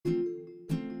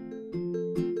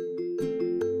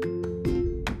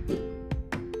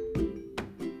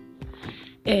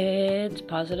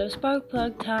Positive Spark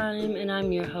Plug time, and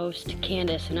I'm your host,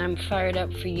 Candace, and I'm fired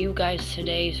up for you guys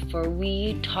today for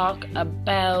we talk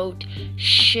about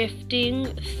shifting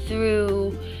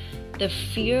through the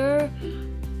fear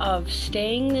of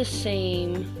staying the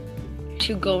same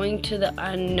to going to the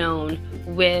unknown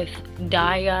with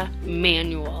Daya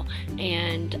Manuel.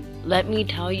 And let me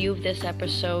tell you, this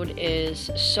episode is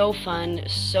so fun,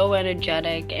 so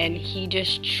energetic, and he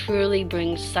just truly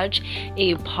brings such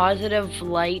a positive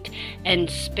light and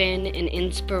spin and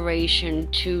inspiration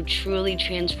to truly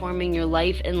transforming your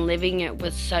life and living it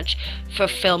with such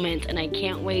fulfillment. And I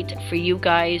can't wait for you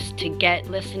guys to get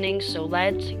listening, so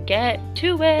let's get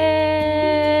to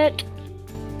it.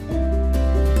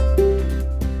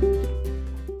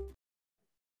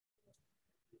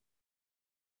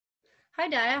 Hi,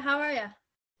 Daya. How are you?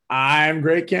 I'm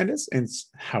great, Candace. And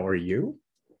how are you?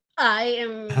 I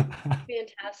am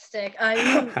fantastic.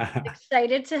 I'm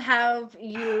excited to have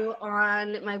you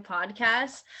on my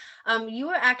podcast. You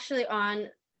were actually on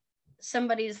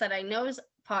somebody's that I know's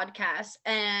podcast,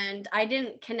 and I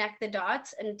didn't connect the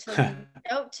dots until you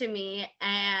reached out to me,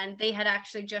 and they had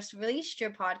actually just released your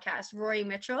podcast, Rory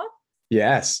Mitchell.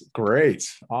 Yes, great.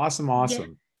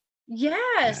 Awesome.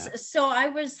 Yes. Yeah. So I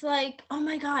was like, oh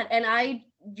my God. And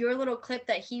your little clip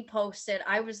that he posted,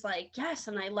 I was like, yes.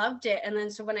 And I loved it. And then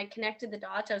so when I connected the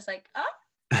dots, I was like, oh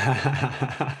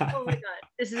my God,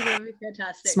 this is going to be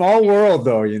fantastic. Small world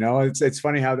though, it's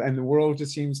funny how, and the world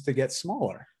just seems to get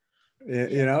smaller.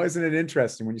 Isn't it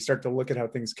interesting when you start to look at how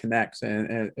things connect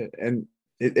and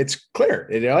it's clear,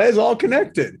 it is all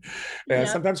connected.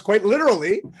 Sometimes quite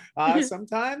literally,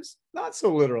 sometimes not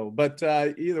so literal, but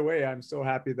either way, I'm so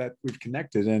happy that we've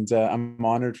connected, and I'm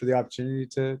honored for the opportunity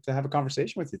to have a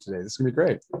conversation with you today. This is gonna be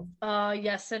great.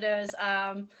 Yes, it is.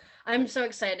 I'm so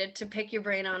excited to pick your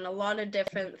brain on a lot of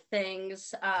different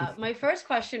things. My first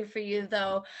question for you,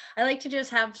 though, I like to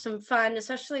just have some fun,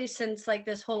 especially since like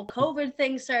this whole COVID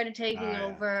thing started taking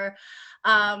over.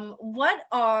 What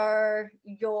are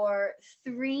your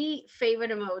 3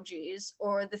 favorite emojis,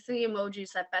 or the 3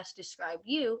 emojis that best describe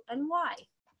you, and why?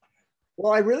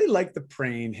 Well, I really like the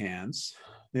praying hands.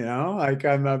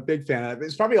 I'm a big fan of it.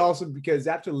 It's probably also because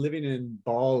after living in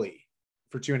Bali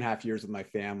for 2.5 years with my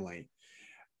family,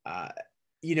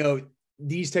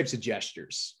 these types of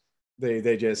gestures,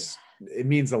 it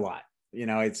means a lot.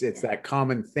 It's that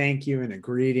common thank you and a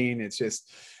greeting. It's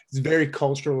very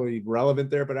culturally relevant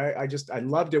there, but I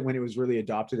loved it when it was really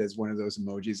adopted as one of those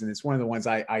emojis. And it's one of the ones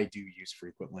I do use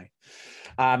frequently.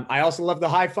 I also love the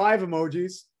high five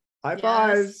emojis. High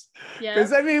fives.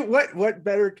 Because I mean, what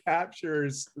better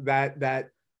captures that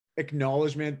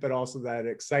acknowledgement, but also that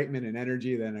excitement and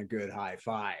energy than a good high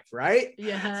five, right?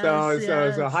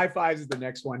 So high fives is the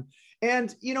next one.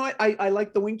 And you know what? I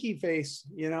like the winky face,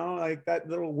 like that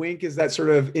little wink is that sort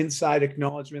of inside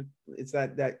acknowledgement. It's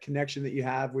that connection that you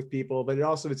have with people, but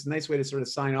it's a nice way to sort of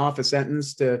sign off a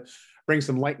sentence, to bring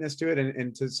some lightness to it,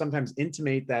 and to sometimes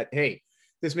intimate that, hey,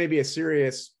 this may be a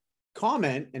serious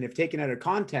comment, and if taken out of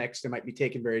context, it might be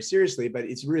taken very seriously, but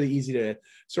it's really easy to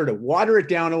sort of water it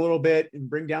down a little bit and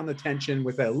bring down the tension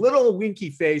with a little winky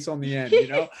face on the end,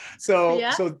 so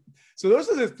those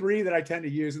are the 3 that I tend to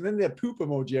use. And then the poop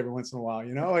emoji every once in a while,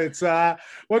 it's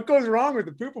what goes wrong with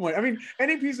the poop emoji? I mean,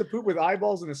 any piece of poop with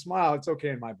eyeballs and a smile, it's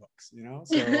okay in my books,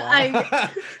 so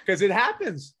because it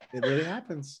happens, it really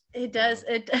happens. It does.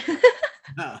 It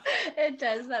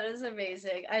does. That is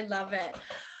amazing. I love it.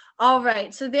 All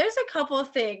right. So there's a couple of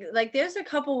things, like there's a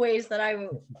couple ways that I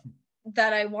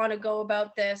want to go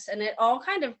about this, and it all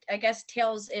kind of, I guess,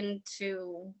 tails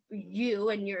into you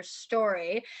and your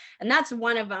story. And that's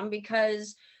one of them,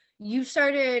 because you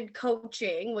started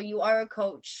coaching, well, you are a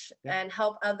coach, and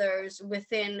help others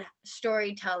within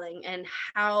storytelling and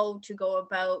how to go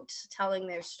about telling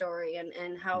their story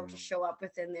and how to show up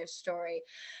within their story.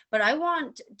 But I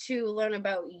want to learn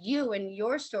about you and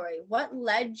your story. What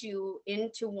led you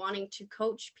into wanting to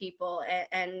coach people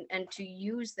and to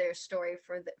use their story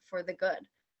for the good,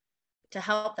 to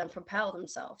help them propel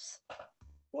themselves?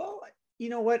 Well, you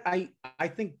know what? I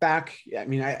think back, I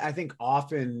mean, I think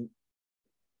often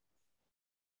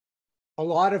a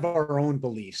lot of our own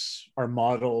beliefs are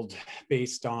modeled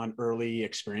based on early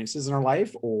experiences in our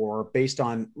life, or based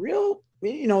on real,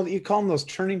 you call them those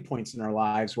turning points in our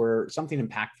lives where something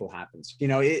impactful happens.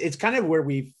 It's kind of where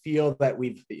we feel that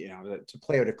we've, to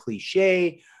play out a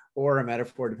cliche or a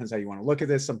metaphor, depends how you want to look at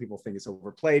this. Some people think it's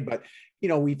overplayed, but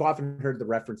we've often heard the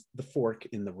reference, the fork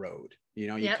in the road.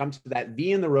 You come to that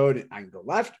V in the road, and I can go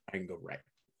left, I can go right.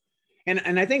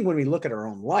 And I think when we look at our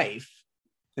own life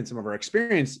and some of our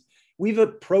experience, we've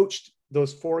approached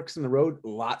those forks in the road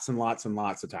lots and lots and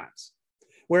lots of times.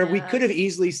 where we could have Yes.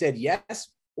 easily said yes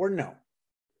or no.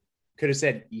 Could have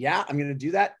said, yeah, I'm going to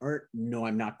do that, or no,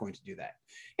 I'm not going to do that.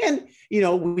 And,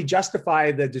 we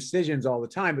justify the decisions all the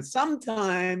time, but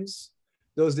sometimes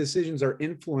those decisions are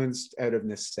influenced out of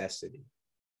necessity.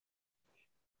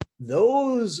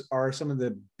 Those are some of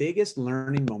the biggest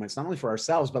learning moments, not only for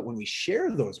ourselves, but when we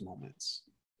share those moments,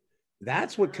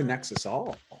 that's what connects us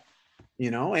all,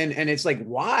 and it's like,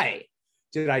 why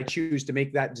did I choose to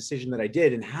make that decision that I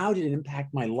did? And how did it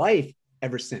impact my life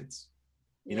ever since?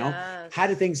 Yes. How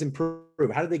did things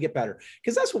improve? How did they get better?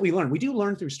 Because that's what we learn. We do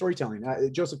learn through storytelling.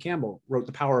 Joseph Campbell wrote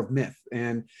The Power of Myth,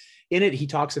 and in it, he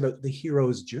talks about the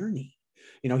hero's journey.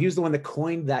 He was the one that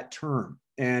coined that term,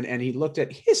 and he looked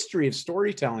at history of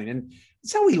storytelling, and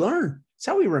it's how we learn. It's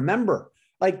how we remember.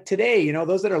 Like today,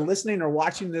 those that are listening or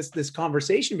watching this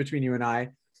conversation between you and I,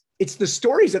 it's the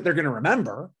stories that they're going to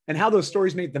remember and how those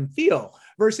stories made them feel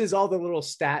versus all the little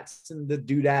stats and the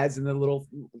doodads and the little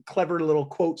clever little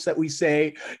quotes that we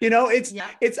say.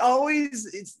 It's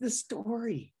always the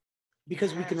story,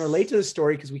 because we can relate to the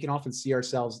story, because we can often see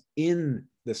ourselves in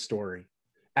the story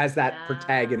as that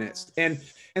protagonist. And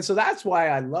so that's why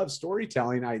I love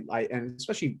storytelling. I and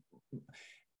especially,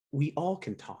 we all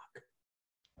can talk.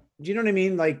 Do you know what I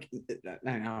mean? Like,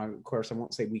 of course, I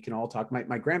won't say we can all talk.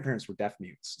 My grandparents were deaf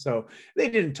mutes, so they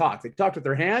didn't talk. They talked with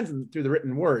their hands and through the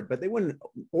written word, but they wouldn't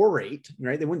orate,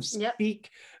 right? They wouldn't speak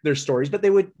their stories, but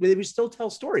they would still tell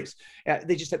stories.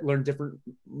 They just had to learn different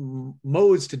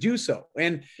modes to do so.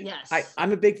 And yes,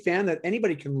 I'm a big fan that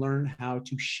anybody can learn how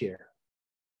to share.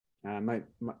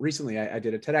 Recently, I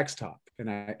did a TEDx talk,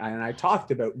 and I talked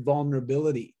about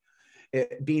vulnerability,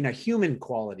 it being a human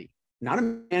quality. Not a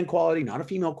man quality, not a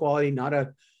female quality, not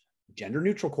a gender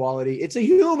neutral quality. It's a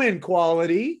human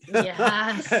quality.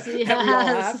 Yes, that yes. we all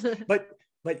have.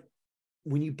 But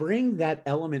when you bring that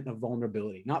element of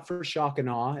vulnerability, not for shock and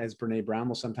awe, as Brene Brown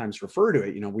will sometimes refer to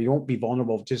it, we won't be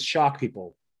vulnerable to shock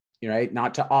people, right?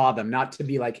 Not to awe them, not to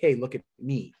be like, hey, look at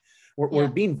me. We're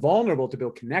being vulnerable to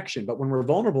build connection. But when we're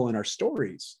vulnerable in our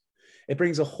stories, it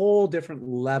brings a whole different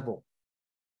level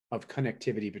of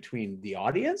connectivity between the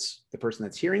audience, the person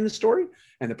that's hearing the story,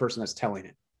 and the person that's telling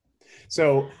it.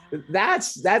 So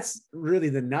that's really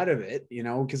the nut of it,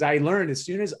 because I learned as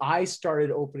soon as I started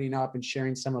opening up and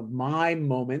sharing some of my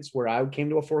moments where I came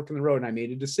to a fork in the road and I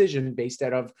made a decision based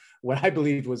out of what I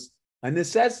believed was a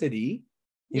necessity.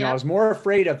 I was more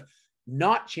afraid of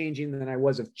not changing than I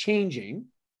was of changing.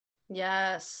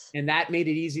 Yes. And that made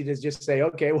it easy to just say,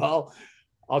 okay, well,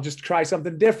 I'll just try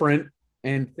something different.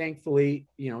 And thankfully,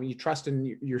 you trust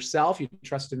in yourself, you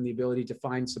trust in the ability to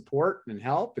find support and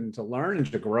help and to learn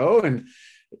and to grow. And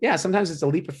sometimes it's a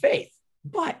leap of faith,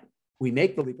 but we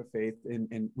make the leap of faith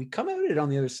and we come out of it on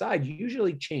the other side,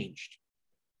 usually changed.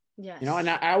 Yes. And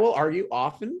I will argue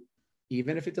often,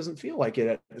 even if it doesn't feel like it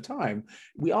at the time,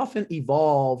 we often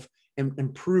evolve and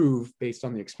improve based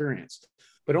on the experience,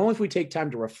 but only if we take time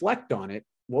to reflect on it.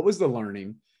 What was the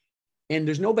learning? And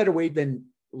there's no better way than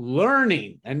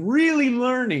learning and really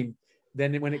learning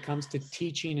than when it comes to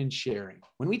teaching and sharing.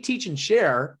 When we teach and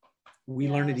share, we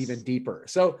learn it even deeper.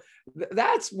 So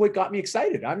that's what got me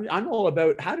excited. I'm all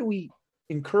about how do we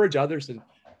encourage others to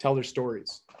tell their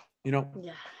stories,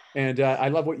 and I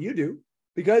love what you do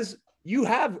because you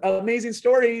have amazing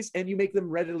stories and you make them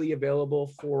readily available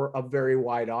for a very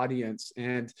wide audience.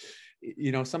 And,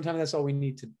 sometimes that's all we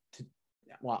need to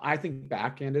well, I think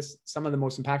back, Candace, some of the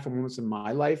most impactful moments in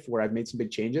my life where I've made some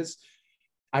big changes,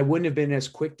 I wouldn't have been as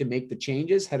quick to make the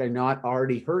changes had I not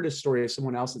already heard a story of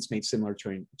someone else that's made similar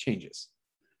changes,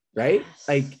 right?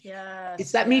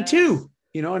 It's that Me Too,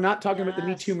 I'm not talking about the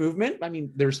Me Too movement. I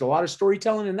mean, there's a lot of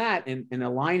storytelling in that and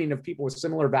aligning of people with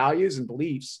similar values and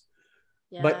beliefs.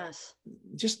 But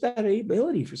just that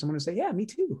ability for someone to say, yeah, me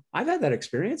too. I've had that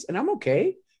experience and I'm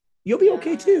okay. You'll be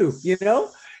okay too,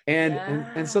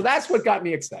 And so that's what got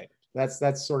me excited.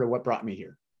 That's sort of what brought me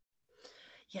here.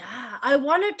 Yeah, I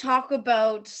want to talk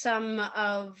about some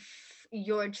of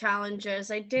your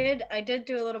challenges. I did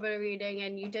do a little bit of reading,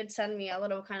 and you did send me a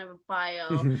little kind of a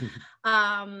bio.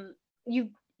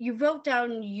 You wrote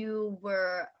down you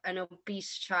were an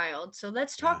obese child. So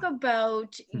let's talk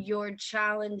about your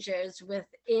challenges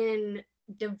within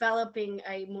developing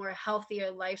a more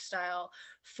healthier lifestyle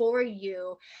for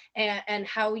you, and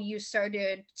how you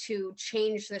started to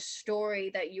change the story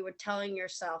that you were telling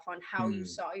yourself on how you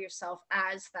saw yourself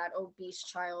as that obese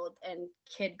child and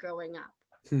kid growing up.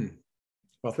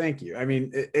 Well, thank you. I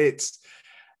mean,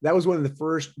 that was one of the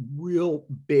first real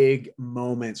big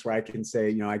moments where I can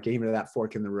say, I came to that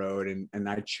fork in the road and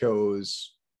I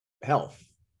chose health,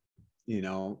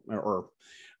 or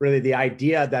really the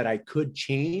idea that I could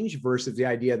change versus the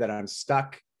idea that I'm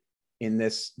stuck in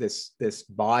this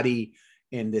body,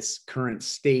 in this current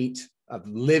state of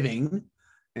living.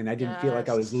 And I didn't feel like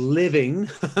I was living,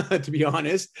 to be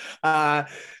honest.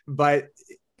 But,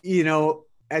 you know,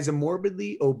 as a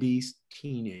morbidly obese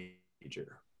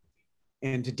teenager,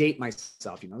 and to date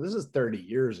myself, you know, this is 30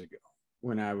 years ago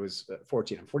when I was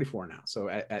 14. I'm 44 now. So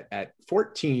at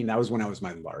 14, that was when I was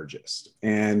my largest.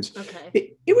 And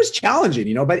it was challenging,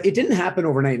 you know, but it didn't happen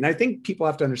overnight. And I think people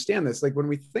have to understand this. Like when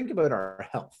we think about our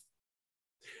health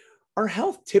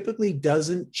typically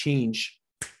doesn't change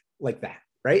like that,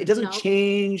 right? It doesn't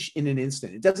change in an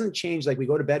instant. It doesn't change like we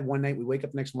go to bed one night, we wake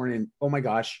up the next morning, and oh my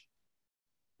gosh,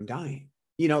 I'm dying.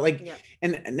 You know, like,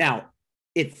 and now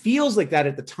it feels like that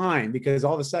at the time, because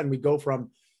all of a sudden we go from,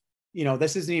 you know,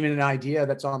 this isn't even an idea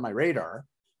that's on my radar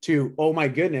to, oh my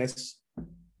goodness,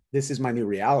 this is my new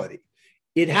reality.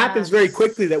 It happens very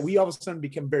quickly that we all of a sudden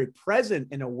become very present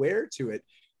and aware to it,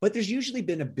 but there's usually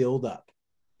been a buildup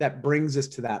that brings us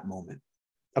to that moment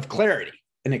of clarity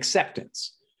and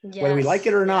acceptance, whether we like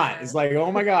it or not. It's like,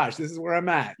 oh my gosh, this is where I'm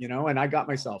at, you know, and I got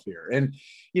myself here. And,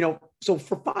 you know, so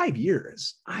for 5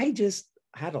 years, I just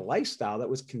had a lifestyle that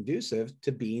was conducive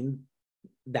to being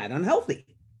that unhealthy.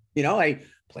 You know, I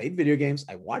played video games,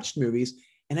 I watched movies,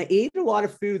 and I ate a lot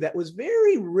of food that was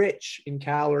very rich in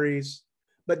calories,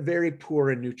 but very poor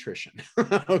in nutrition.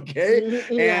 Okay.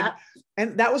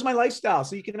 And that was my lifestyle.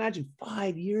 So you can imagine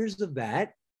 5 years of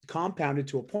that compounded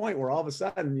to a point where all of a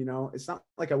sudden, you know, it's not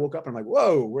like I woke up and I'm like,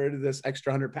 whoa, where did this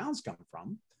extra 100 pounds come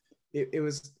from? It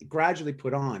was gradually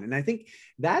put on. And I think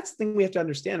that's the thing we have to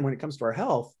understand when it comes to our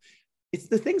health. It's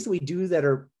the things that we do that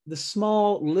are the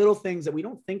small little things that we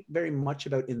don't think very much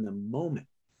about in the moment.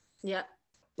 Yeah.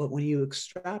 But when you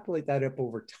extrapolate that up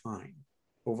over time,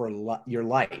 over your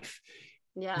life,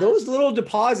 yeah, those little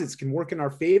deposits can work in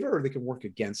our favor or they can work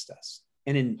against us.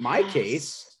 And in my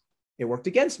case, it worked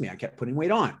against me. I kept putting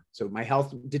weight on. So my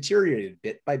health deteriorated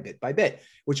bit by bit by bit,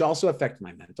 which also affected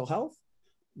my mental health,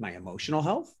 my emotional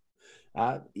health.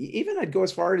 Even I'd go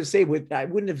as far as to say, I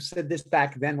wouldn't have said this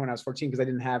back then when I was 14 because I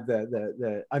didn't have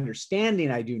the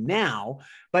understanding I do now,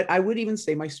 but I would even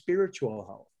say my spiritual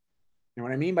health. And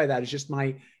what I mean by that is just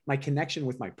my connection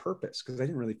with my purpose, because I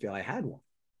didn't really feel I had one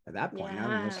at that point.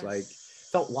 I almost like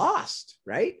felt lost,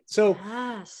 right? So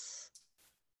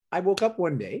I woke up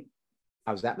one day,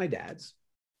 I was at my dad's,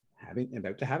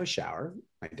 about to have a shower.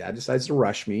 My dad decides to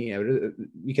rush me out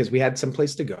because we had some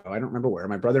place to go. I don't remember where.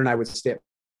 My brother and I would stay at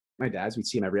my dad's. We'd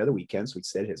see him every other weekend. So we'd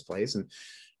stay at his place. And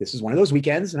this is one of those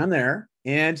weekends and I'm there.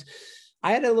 And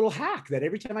I had a little hack that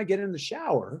every time I get in the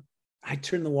shower, I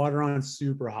turn the water on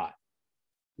super hot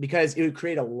because it would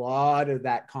create a lot of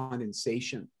that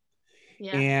condensation.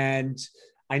 Yeah. And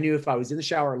I knew if I was in the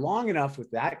shower long enough with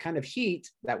that kind of heat,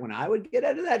 that when I would get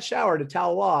out of that shower to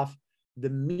towel off, the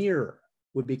mirror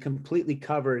would be completely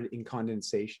covered in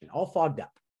condensation, all fogged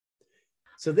up.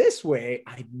 So this way,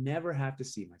 I'd never have to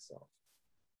see myself.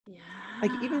 Yeah.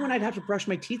 Like even when I'd have to brush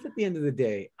my teeth at the end of the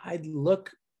day, I'd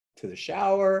look to the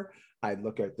shower, I'd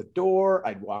look at the door,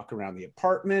 I'd walk around the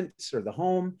apartment or the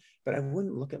home, but I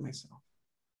wouldn't look at myself.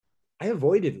 I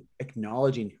avoided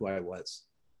acknowledging who I was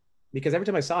because every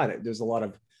time I saw it, there's a lot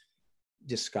of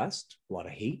disgust, a lot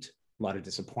of hate, a lot of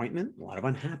disappointment, a lot of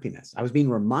unhappiness. I was being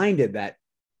reminded that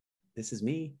this is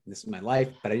me, this is my life,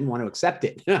 but I didn't want to accept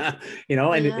it, you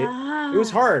know, and it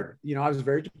was hard. You know, I was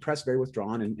very depressed, very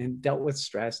withdrawn and dealt with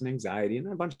stress and anxiety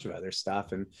and a bunch of other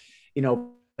stuff. And, you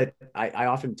know, but I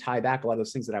often tie back a lot of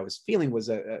those things that I was feeling was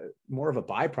more of a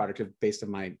byproduct of based on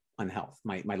my unhealth,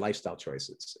 my lifestyle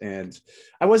choices. And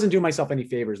I wasn't doing myself any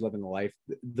favors living the life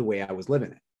the way I was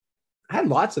living it. I had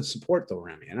lots of support though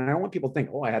around me. And I don't want people to think,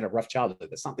 oh, I had a rough childhood.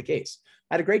 That's not the case.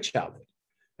 I had a great childhood.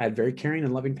 I had very caring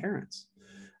and loving parents.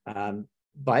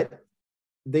 But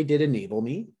they did enable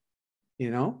me,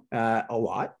 you know, a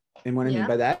lot. And what I mean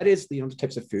by that is, you know, the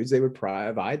types of foods they would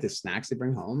provide, the snacks they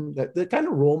bring home, the kind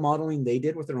of role modeling they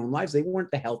did with their own lives. They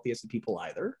weren't the healthiest of people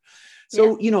either.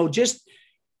 So, you know, just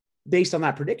based on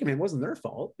that predicament, it wasn't their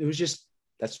fault. It was just,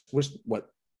 was what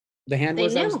the hand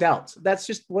was that was dealt. That's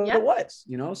just what it was,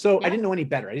 you know? So I didn't know any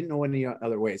better. I didn't know any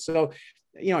other way. So,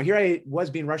 you know, here I was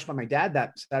being rushed by my dad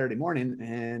that Saturday morning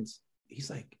and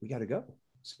he's like, we got to go.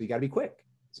 So you got to be quick.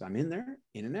 So I'm in there,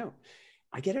 in and out.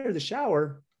 I get out of the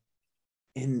shower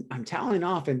and I'm toweling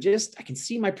off and just, I can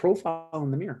see my profile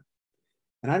in the mirror.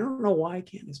 And I don't know why,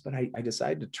 Candace, but I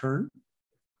decided to turn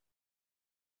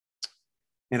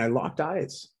and I locked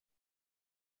eyes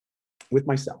with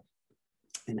myself.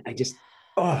 And I just,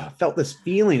 felt this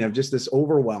feeling of just this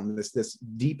overwhelm, this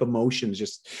deep emotions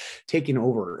just taking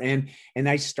over. And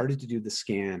I started to do the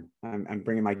scan. I'm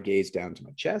bringing my gaze down to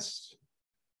my chest,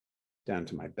 down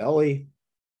to my belly,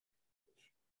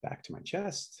 back to my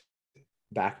chest,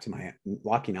 back to my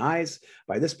locking eyes.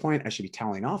 By this point, I should be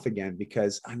toweling off again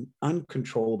because I'm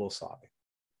uncontrollable sobbing.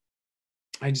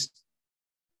 I just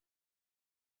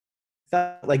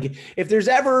felt like if there's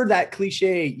ever that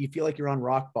cliche, you feel like you're on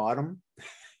rock bottom.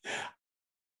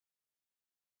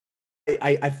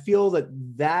 I feel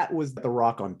that was the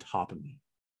rock on top of me.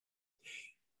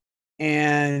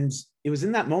 And it was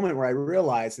in that moment where I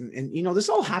realized, and you know, this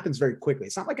all happens very quickly.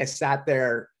 It's not like I sat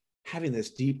there having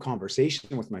this deep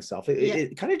conversation with myself.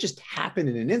 It kind of just happened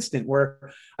in an instant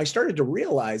where I started to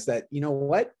realize that, you know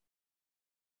what,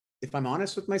 if I'm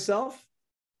honest with myself,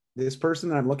 this person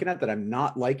that I'm looking at that I'm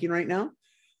not liking right now,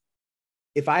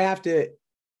 if I have to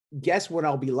guess what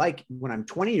I'll be like when I'm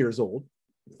 20 years old,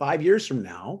 5 years from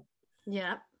now,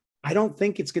 I don't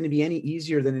think it's going to be any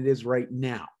easier than it is right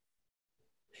now.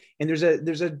 And there's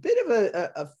a bit of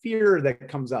a fear that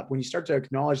comes up when you start to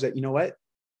acknowledge that, you know what,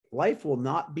 life will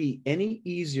not be any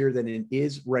easier than it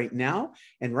is right now.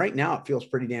 And right now it feels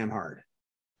pretty damn hard.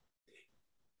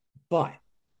 But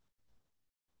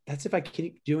that's if I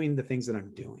keep doing the things that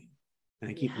I'm doing and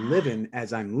I keep living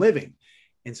as I'm living.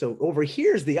 And so over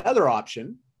here's the other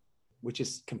option, which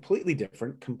is completely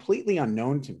different, completely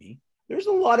unknown to me. There's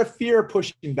a lot of fear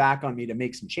pushing back on me to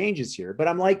make some changes here, but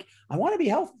I'm like, I want to be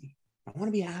healthy. I want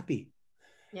to be happy.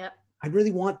 Yep. I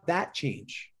really want that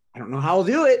change. I don't know how I'll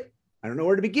do it. I don't know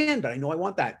where to begin, but I know I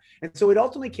want that. And so it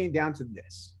ultimately came down to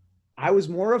this. I was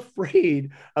more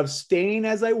afraid of staying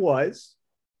as I was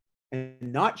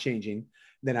and not changing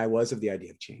than I was of the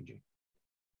idea of changing.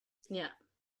 Yeah.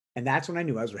 And that's when I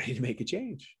knew I was ready to make a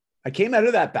change. I came out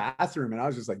of that bathroom and I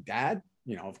was just like, Dad,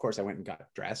 you know, of course I went and got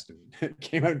dressed and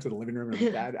came out into the living room and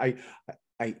like, Dad,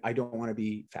 I don't want to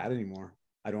be fat anymore.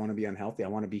 I don't want to be unhealthy. I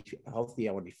want to be healthy.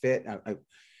 I want to be fit.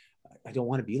 I don't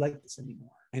want to be like this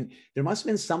anymore. And there must have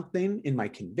been something in my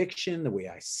conviction, the way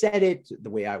I said it, the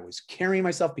way I was carrying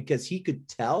myself, because he could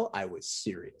tell I was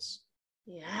serious.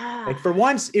 Yeah. Like for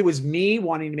once, it was me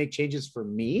wanting to make changes for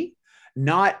me,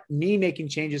 not me making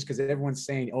changes because everyone's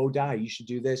saying, oh, Di, you should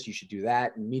do this, you should do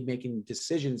that. And me making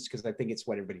decisions because I think it's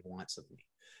what everybody wants of me.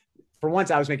 For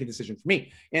once, I was making a decision for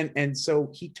me. And so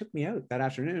he took me out that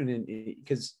afternoon and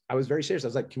because I was very serious. I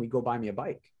was like, can we go buy me a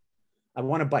bike? I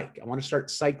want a bike. I want to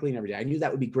start cycling every day. I knew that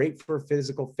would be great for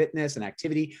physical fitness and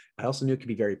activity. I also knew it could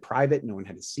be very private. No one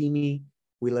had to see me.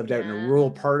 We lived out in a rural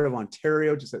part of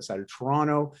Ontario, just outside of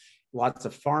Toronto, lots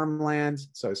of farmland.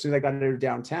 So as soon as I got into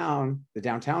downtown, the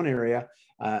downtown area,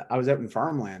 I was out in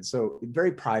farmland. So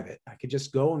very private. I could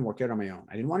just go and work out on my own.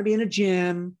 I didn't want to be in a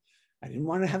gym. I didn't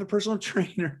want to have a personal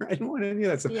trainer. I didn't want any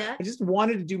of that stuff. Yeah. I just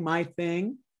wanted to do my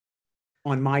thing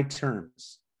on my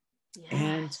terms.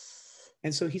 Yes.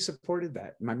 And so he supported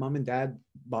that. My mom and dad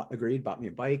agreed, bought me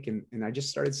a bike. And I just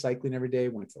started cycling every day,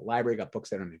 went to the library, got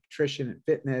books out on nutrition and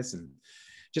fitness, and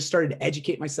just started to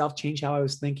educate myself, change how I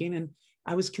was thinking. And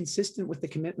I was consistent with the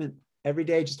commitment every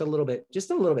day, just a little bit,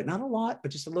 not a lot,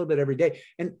 but just a little bit every day.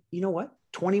 And you know what?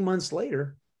 20 months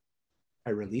later,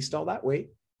 I released all that weight.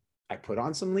 I put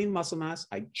on some lean muscle mass.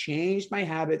 I changed my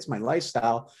habits, my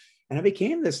lifestyle, and I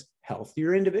became this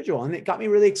healthier individual. And it got me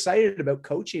really excited about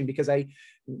coaching because I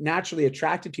naturally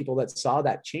attracted people that saw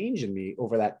that change in me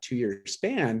over that 2-year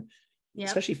span,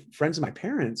 especially friends of my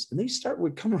parents. And they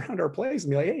would come around our place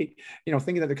and be like, hey, you know,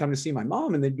 thinking that they're coming to see my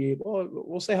mom, and they'd be, well,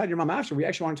 we'll say hi to your mom after. We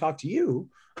actually want to talk to you.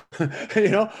 You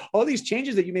know, all these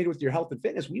changes that you made with your health and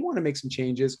fitness, we want to make some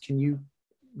changes. Can you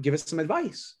give us some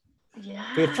advice? Yeah.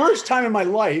 For the first time in my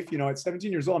life, you know, at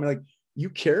 17 years old, I'm like, you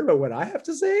care about what I have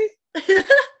to say?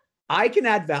 I can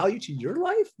add value to your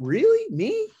life? Really?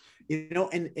 Me? You know,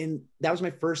 and that was my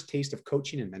first taste of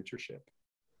coaching and mentorship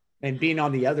and being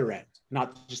on the other end,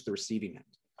 not just the receiving end.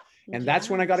 And that's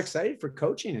when I got excited for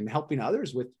coaching and helping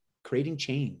others with creating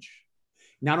change,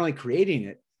 not only creating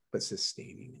it, but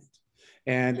sustaining it.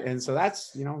 And so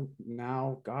that's, you know,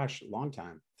 now, gosh, a long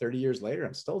time, 30 years later,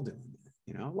 I'm still doing it.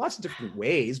 You know, lots of different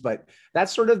ways, but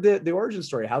that's sort of the origin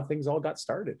story, how things all got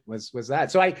started was that.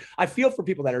 So I feel for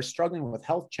people that are struggling with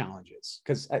health challenges,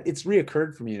 because it's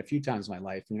reoccurred for me a few times in my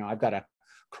life. You know, I've got a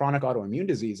chronic autoimmune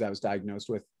disease I was diagnosed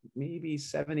with maybe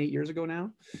 7-8 years ago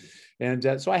now.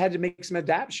 And so I had to make some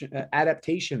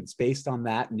adaptations based on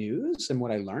that news and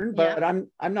what I learned, but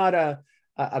I'm not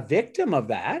a victim of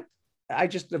that. I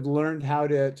just have learned how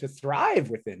to thrive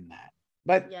within that.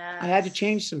 But I had to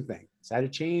change some things. I had to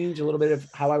change a little bit of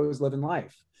how I was living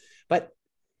life. But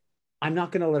I'm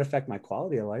not going to let it affect my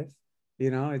quality of life.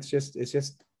 You know, it's just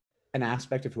an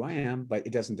aspect of who I am, but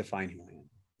it doesn't define who I am.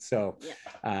 So,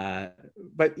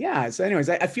 but yeah. So anyways,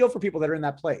 I feel for people that are in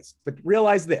that place, but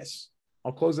realize this,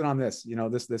 I'll close it on this, you know,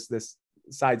 this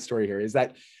side story here is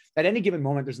that at any given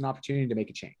moment, there's an opportunity to make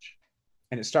a change.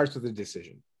 And it starts with a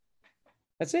decision.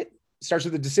 That's it. It starts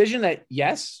with a decision that,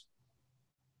 yes,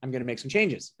 I'm going to make some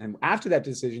changes. And after that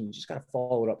decision, you just got to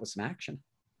follow it up with some action.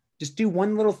 Just do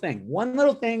one little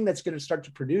thing that's going to start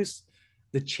to produce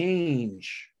the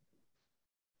change.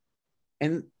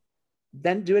 And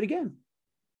then do it again.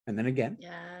 And then again.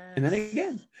 Yes. And then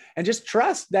again. And just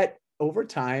trust that over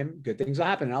time, good things will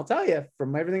happen. And I'll tell you,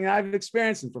 from everything I've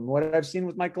experienced and from what I've seen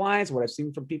with my clients, what I've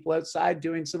seen from people outside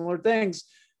doing similar things,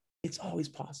 it's always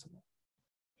possible.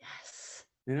 Yes.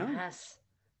 You know? Yes.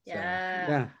 So, Yeah.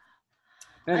 yeah.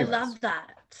 Anyways.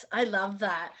 I love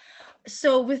that.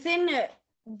 So within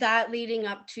that, leading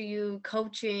up to you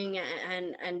coaching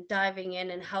and diving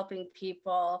in and helping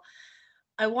people,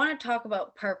 I want to talk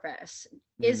about purpose.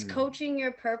 Is coaching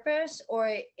your purpose,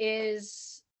 or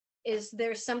is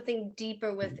there something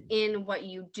deeper within what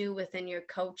you do within your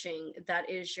coaching that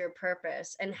is your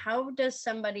purpose? And how does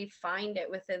somebody find it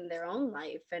within their own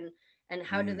life, and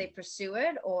how do they pursue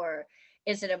it? Or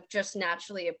is it just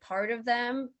naturally a part of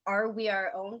them? Are we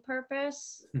our own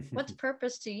purpose? What's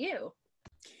purpose to you?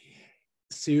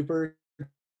 Super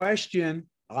question.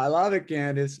 I love it,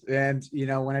 Candace. And, you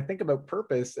know, when I think about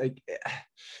purpose, like,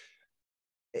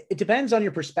 it depends on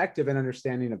your perspective and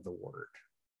understanding of the word,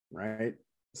 right?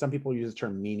 Some people use the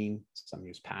term meaning, some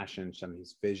use passion, some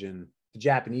use vision. The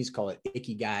Japanese call it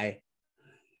ikigai.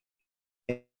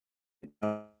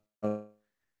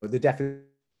 The definition,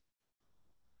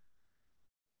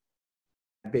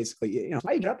 basically, you know,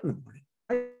 why you get up in the morning?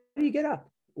 Why do you get up?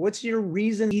 What's your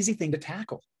reason? Easy thing to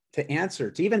tackle, to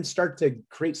answer, to even start to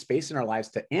create space in our lives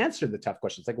to answer the tough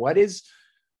questions. Like, what is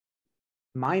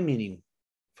my meaning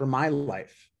for my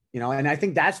life? You know, and I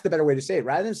think that's the better way to say it.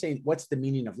 Rather than saying, what's the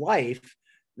meaning of life?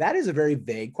 That is a very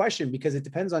vague question, because it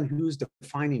depends on who's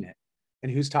defining it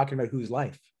and who's talking about whose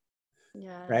life.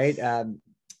 Yes. Right?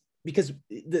 Because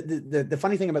the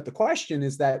funny thing about the question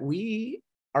is that we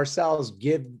ourselves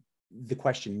give the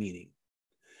question meaning.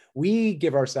 We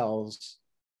give ourselves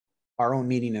our own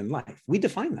meaning in life. We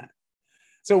define that.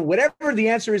 So whatever the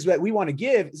answer is that we want to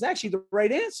give is actually the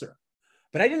right answer.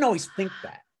 But I didn't always think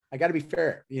that. I got to be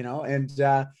fair, you know, and,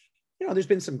 you know, there's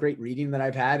been some great reading that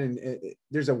I've had, and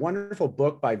there's a wonderful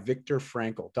book by Viktor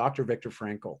Frankl, Dr. Viktor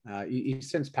Frankl.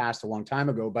 He's since passed a long time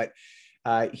ago, but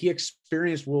he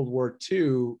experienced World War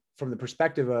II from the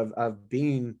perspective of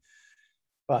being,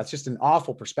 well, it's just an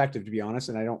awful perspective, to be honest,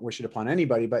 and I don't wish it upon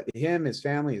anybody, but him, his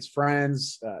family, his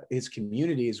friends, his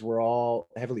communities were all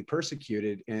heavily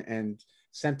persecuted and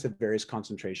sent to various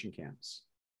concentration camps,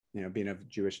 you know, being of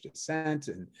Jewish descent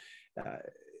and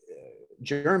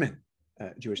German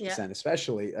Jewish descent,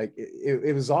 especially. Like,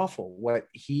 it was awful what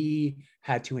he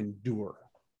had to endure.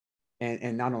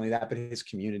 And not only that, but his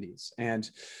communities. And,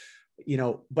 you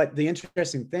know, but the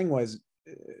interesting thing was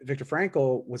Viktor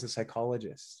Frankl was a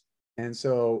psychologist. And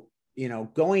so, you know,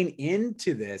 going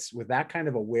into this with that kind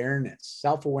of awareness,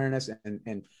 self-awareness,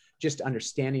 and just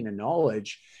understanding and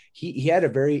knowledge, he had a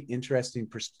very interesting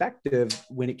perspective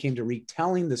when it came to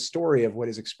retelling the story of what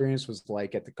his experience was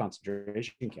like at the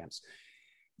concentration camps.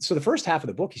 So the first half of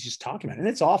the book, he's just talking about it, and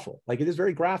it's awful. Like, it is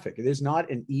very graphic. It is not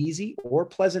an easy or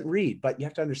pleasant read, but you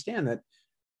have to understand that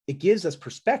it gives us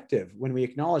perspective when we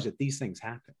acknowledge that these things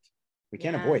happened. We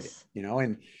can't avoid it, you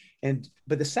know,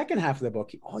 but the second half of the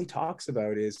book, all he talks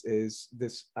about is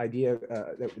this idea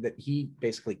that he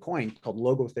basically coined, called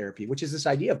logotherapy, which is this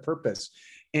idea of purpose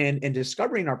and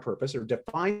discovering our purpose, or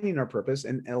defining our purpose,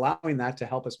 and allowing that to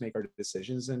help us make our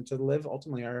decisions and to live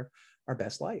ultimately our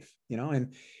best life, you know.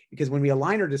 And because when we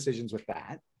align our decisions with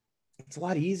that, it's a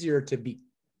lot easier to be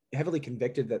heavily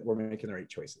convicted that we're making the right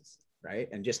choices, right?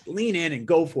 And just lean in and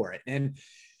go for it.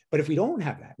 But if we don't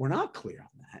have that, we're not clear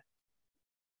on that,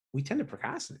 we tend to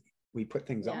procrastinate. We put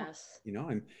things off, you know.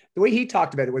 And the way he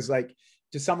talked about it was like,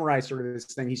 to summarize sort of this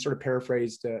thing, he sort of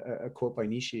paraphrased a quote by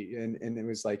Nietzsche, and it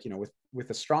was like, you know, with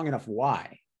a strong enough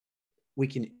why, we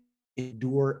can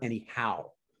endure anyhow.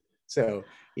 So,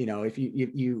 you know, if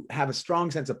you have a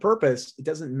strong sense of purpose, it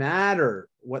doesn't matter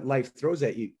what life throws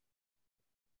at you.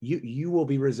 You will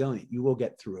be resilient. You will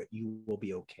get through it. You will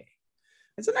be okay.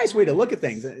 It's a nice way to look at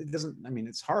things. It doesn't, I mean,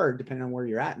 it's hard depending on where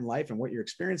you're at in life and what you're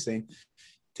experiencing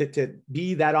to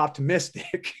be that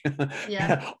optimistic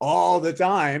all the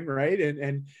time. Right.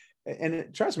 And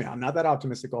trust me, I'm not that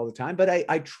optimistic all the time, but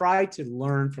I try to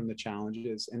learn from the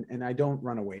challenges, and I don't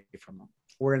run away from them.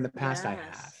 Where in the past I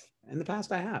have. In the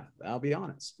past I have, I'll be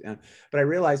honest. But I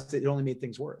realized it only made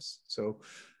things worse. So,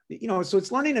 you know, so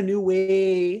it's learning a new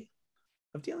way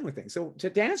of dealing with things. So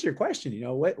to answer your question, you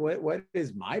know, what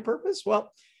is my purpose?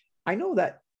 Well, I know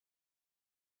that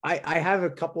I have a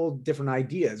couple different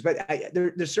ideas, but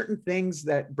there's certain things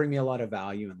that bring me a lot of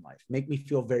value in life, make me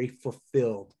feel very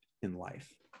fulfilled in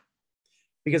life.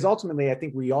 Because ultimately, I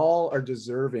think we all are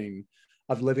deserving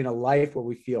of living a life where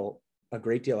we feel a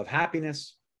great deal of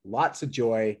happiness, lots of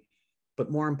joy,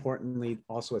 but more importantly,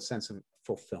 also a sense of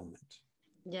fulfillment.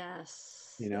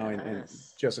 Yes. You know, yes.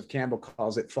 and Joseph Campbell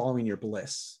calls it following your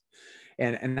bliss.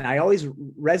 And I always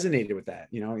resonated with that.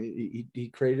 You know,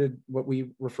 he created what we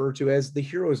refer to as the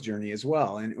hero's journey as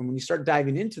well. And when you start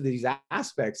diving into these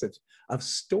aspects of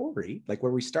story, like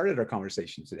where we started our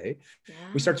conversation today,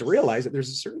 we start to realize that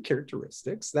there's certain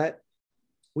characteristics that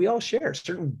we all share,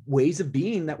 certain ways of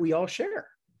being that we all share.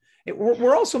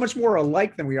 We're all so much more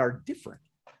alike than we are different.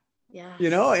 Yes. You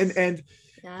know, and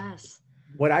yes.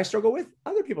 What I struggle with,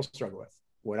 other people struggle with.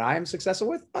 What I am successful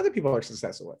with, other people are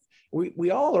successful with.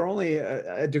 We all are only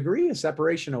a degree of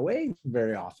separation away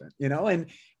very often, you know, and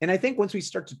I think once we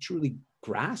start to truly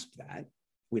grasp that,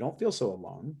 we don't feel so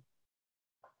alone.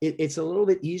 It's a little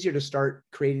bit easier to start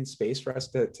creating space for us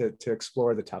to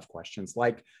explore the tough questions,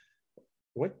 like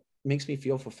what makes me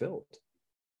feel fulfilled?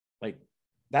 Like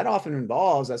that often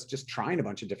involves us just trying a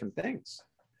bunch of different things.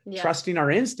 Yeah. Trusting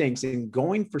our instincts and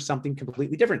going for something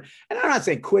completely different. And I'm not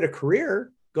saying quit a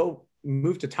career, go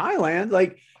move to Thailand.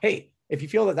 Like, hey, if you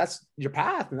feel that that's your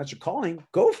path and that's your calling,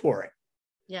 go for it.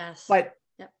 Yes. But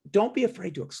don't be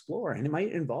afraid to explore. And it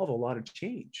might involve a lot of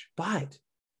change. But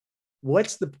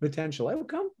what's the potential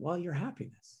outcome? Well, your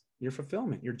happiness, your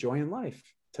fulfillment, your joy in life,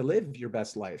 to live your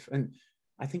best life. And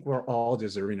I think we're all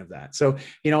deserving of that. So,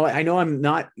 you know, I know I'm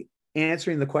not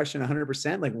answering the question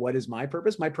 100%, like what is my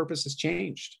purpose? My purpose has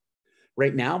changed.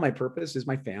 Right now, my purpose is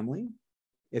my family.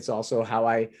 It's also how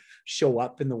I show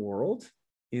up in the world.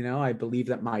 You know, I believe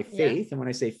that my faith, and when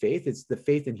I say faith, it's the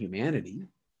faith in humanity,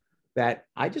 that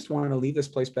I just want to leave this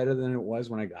place better than it was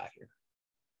when I got here.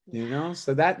 You know,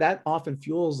 so that often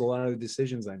fuels a lot of the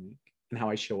decisions I make and how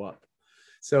I show up.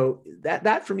 So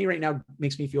that for me right now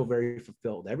makes me feel very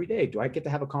fulfilled every day. Do I get to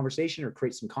have a conversation or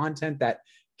create some content that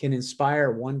can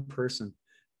inspire one person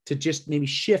to just maybe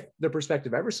shift their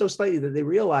perspective ever so slightly, that they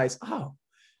realize, oh,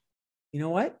 you know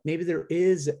what? Maybe there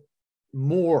is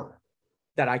more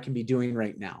that I can be doing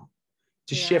right now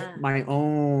to shift my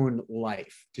own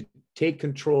life, to take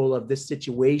control of this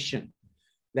situation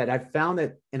that I've found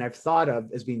it and I've thought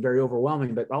of as being very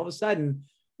overwhelming. But all of a sudden,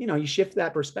 you know, you shift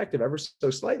that perspective ever so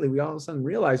slightly, we all of a sudden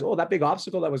realize, oh, that big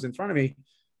obstacle that was in front of me,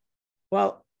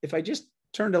 well, if I just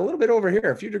turned a little bit over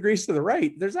here, a few degrees to the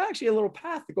right, there's actually a little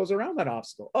path that goes around that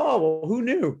obstacle. Oh, well, who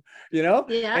knew, you know?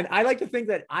 Yeah. And I like to think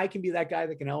that I can be that guy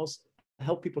that can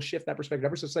help people shift that perspective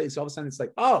ever so slightly. So all of a sudden it's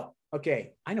like, oh,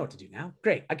 okay, I know what to do now.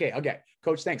 Great. Okay.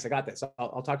 Coach, thanks. I got this.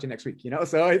 I'll talk to you next week, you know?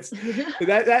 So it's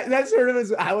that sort of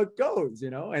is how it goes, you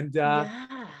know? And,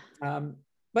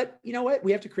 but you know what?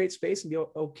 We have to create space and be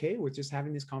okay with just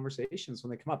having these conversations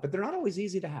when they come up, but they're not always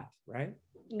easy to have, right?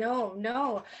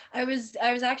 No. I was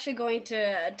actually going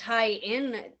to tie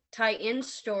in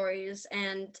stories.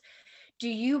 And do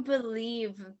you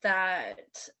believe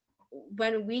that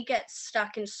when we get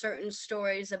stuck in certain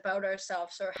stories about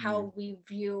ourselves or how we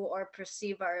view or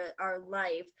perceive our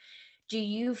life, do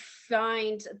you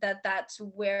find that that's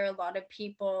where a lot of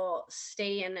people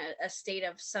stay in a state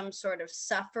of some sort of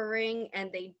suffering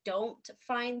and they don't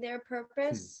find their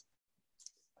purpose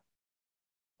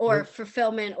or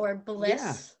fulfillment or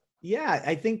bliss? Yeah.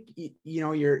 I think, you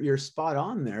know, you're spot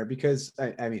on there, because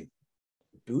I mean,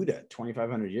 Buddha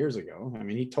 2,500 years ago, I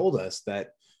mean, he told us that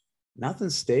nothing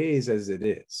stays as it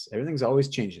is. Everything's always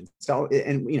changing. So,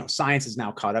 and you know, science is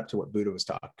now caught up to what Buddha was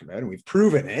talking about, and we've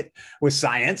proven it with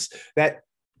science that,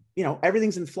 you know,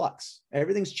 everything's in flux.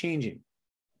 Everything's changing,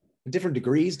 different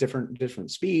degrees,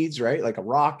 different speeds, right? Like a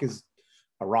rock is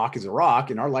a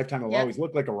rock. In our lifetime, it'll always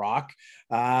look like a rock.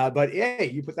 But hey,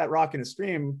 you put that rock in a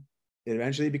stream, it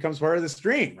eventually becomes part of the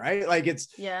stream, right? Like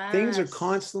things are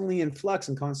constantly in flux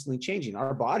and constantly changing.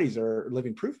 Our bodies are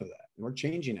living proof of that. And we're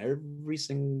changing every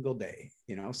single day.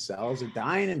 You know, cells are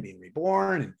dying and being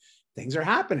reborn and things are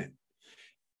happening.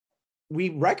 We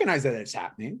recognize that it's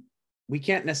happening. We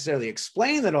can't necessarily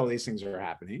explain that all these things are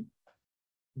happening,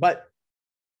 but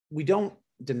we don't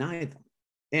deny them.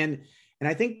 And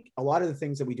I think a lot of the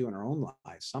things that we do in our own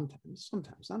lives, sometimes,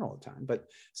 not all the time, but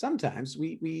sometimes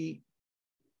we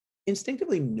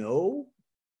instinctively know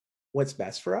what's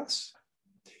best for us,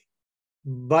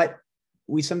 but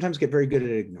we sometimes get very good at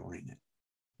ignoring it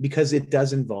because it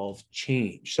does involve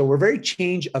change. So we're very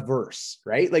change averse,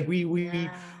 right? Like we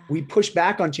push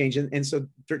back on change. And so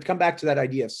to come back to that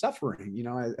idea of suffering, you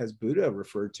know, as Buddha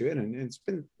referred to it, and it's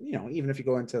been, you know, even if you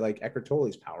go into like Eckhart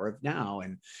Tolle's Power of Now,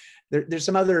 and there's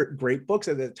some other great books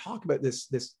that talk about this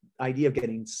idea of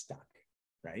getting stuck,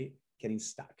 right? Getting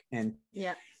stuck and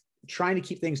trying to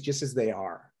keep things just as they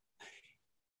are.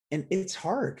 And it's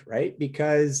hard, right?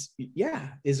 Because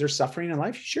is there suffering in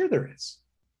life? Sure there is.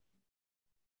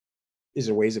 Is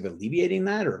there ways of alleviating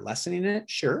that or lessening it?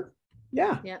 Sure.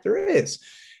 Yeah, there is.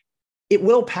 It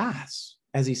will pass.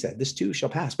 As he said, this too shall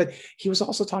pass. But he was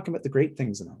also talking about the great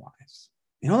things in our lives,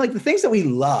 like the things that we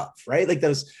love, right? Like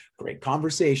those great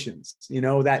conversations,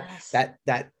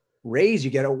 that raise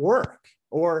you get at work,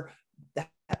 or that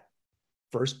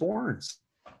firstborns,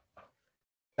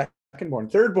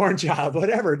 secondborn, thirdborn child,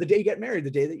 whatever, the day you get married,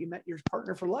 the day that you met your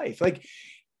partner for life. Like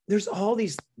there's all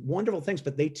these wonderful things,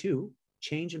 but they too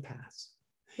change and pass.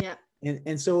 Yeah.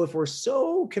 And so if we're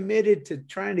so committed to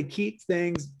trying to keep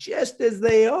things just as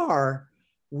they are,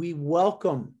 we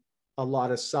welcome a lot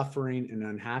of suffering and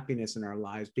unhappiness in our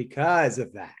lives because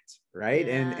of that, right?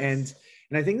 Yes.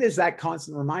 And I think there's that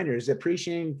constant reminder is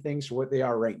appreciating things for what they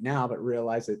are right now, but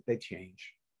realize that they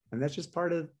change. And that's just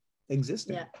part of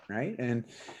existing, right? And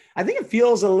I think it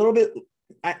feels a little bit,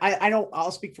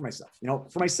 I'll speak for myself,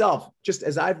 for myself, just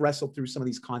as I've wrestled through some of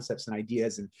these concepts and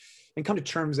ideas and come to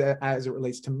terms as it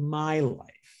relates to my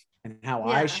life and how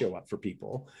I show up for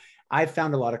people, I've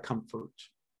found a lot of comfort.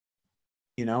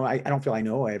 I don't feel I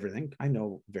know everything. I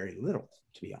know very little,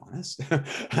 to be honest,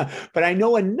 but I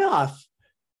know enough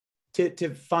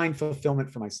to find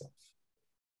fulfillment for myself,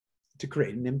 to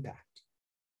create an impact,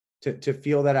 to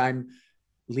feel that I'm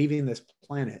leaving this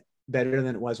planet better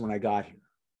than it was when I got here.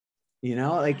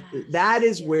 That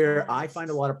is where I find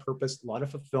a lot of purpose, a lot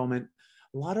of fulfillment,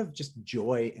 a lot of just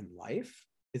joy in life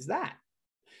is that.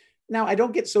 Now, I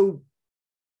don't get so,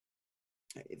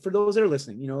 for those that are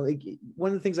listening, like one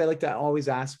of the things I like to always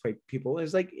ask people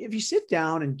is like, if you sit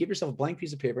down and give yourself a blank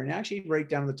piece of paper and actually write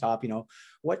down on the top,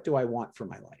 what do I want for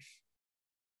my life?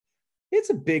 It's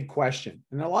a big question.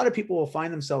 And a lot of people will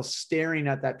find themselves staring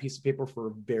at that piece of paper for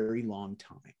a very long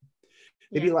time.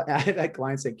 Maybe I had that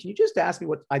client say, can you just ask me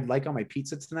what I'd like on my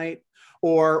pizza tonight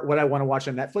or what I want to watch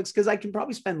on Netflix? Because I can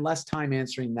probably spend less time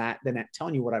answering that than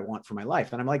telling you what I want for my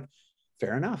life. And I'm like,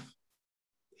 fair enough.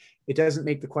 It doesn't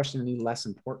make the question any less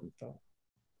important though.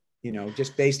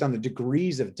 Just based on the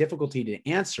degrees of difficulty to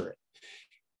answer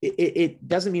it. It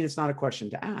doesn't mean it's not a question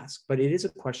to ask, but it is a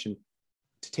question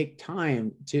to take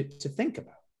time to think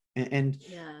about and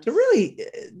to really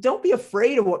don't be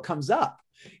afraid of what comes up.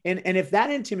 And if that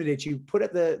intimidates you, put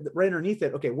it right underneath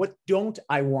it. Okay, what don't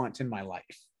I want in my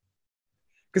life?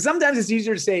 Because sometimes it's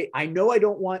easier to say, I know I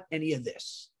don't want any of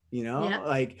this,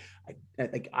 like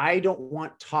I don't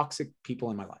want toxic people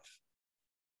in my life.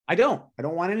 I don't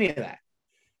want any of that.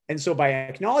 And so by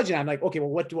acknowledging, I'm like, okay, well,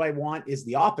 what do I want is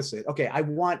the opposite. Okay, I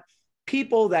want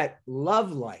people that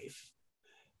love life.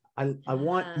 I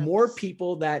want more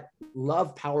people that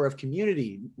love power of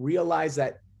community, realize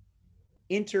that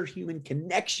interhuman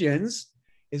connections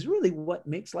is really what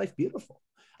makes life beautiful.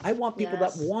 I want people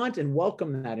that want and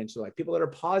welcome that into life, people that are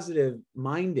positive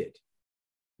minded.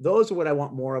 Those are what I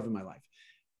want more of in my life.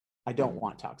 I don't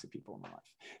want toxic people in my life.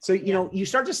 So, you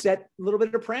start to set a little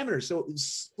bit of parameters. So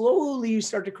slowly you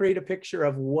start to create a picture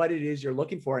of what it is you're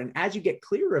looking for. And as you get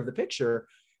clearer of the picture,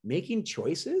 making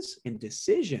choices and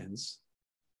decisions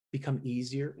become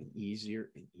easier and easier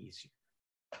and easier.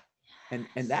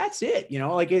 And that's it,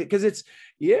 because it's,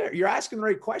 you're asking the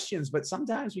right questions, but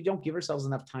sometimes we don't give ourselves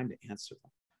enough time to answer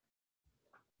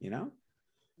them,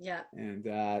 Yeah. And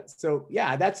so,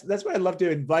 that's what I'd love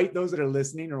to invite those that are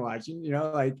listening or watching,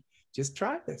 just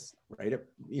try this, right?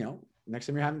 Next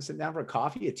time you're sitting down for a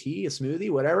coffee, a tea, a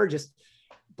smoothie, whatever, just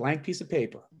blank piece of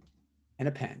paper and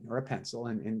a pen or a pencil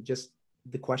and just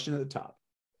the question at the top.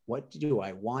 What do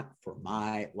I want for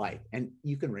my life? And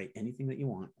you can write anything that you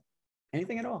want,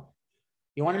 anything at all.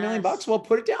 You want $1 million? Well,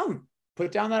 put it down. Put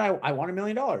it down that I want $1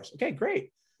 million. Okay,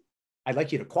 great. I'd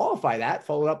like you to qualify that.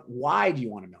 Follow up. Why do you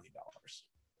want $1 million?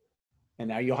 And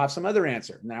now you'll have some other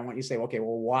answer. And then I want you to say, okay,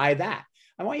 well, why that?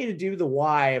 I want you to do the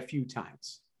why a few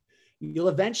times. You'll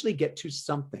eventually get to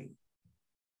something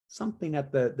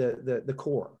at the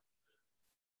core,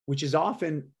 which is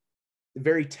often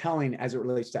very telling as it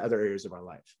relates to other areas of our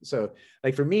life. So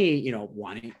like for me,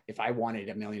 if I wanted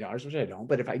 $1 million, which I don't,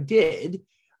 but if I did,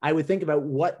 I would think about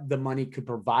what the money could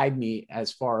provide me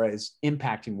as far as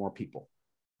impacting more people.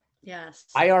 Yes.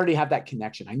 I already have that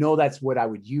connection. I know that's what I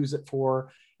would use it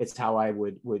for. It's how I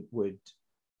would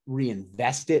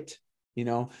reinvest it,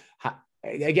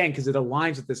 again, because it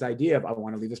aligns with this idea of I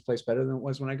want to leave this place better than it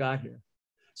was when I got here.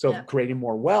 So creating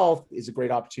more wealth is a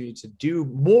great opportunity to do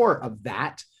more of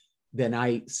that. Then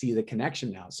I see the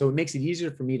connection now. So it makes it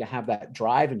easier for me to have that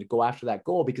drive and to go after that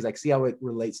goal because I see how it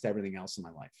relates to everything else in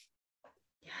my life.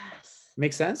 Yes.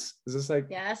 Make sense? Is this like,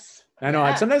 Yes. I know.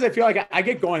 Yeah. Sometimes I feel like I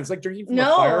get going. It's like drinking from a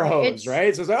No, fire hose, it's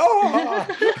right? So it's like, oh,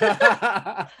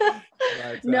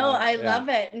 but, no, I yeah. love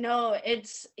it. No,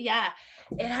 it's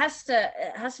it has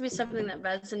to be something that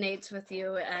resonates with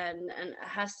you, and it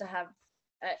has to have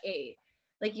a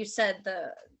like you said,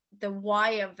 the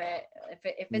why of it.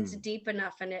 If it's deep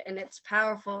enough and it's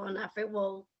powerful enough, it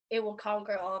will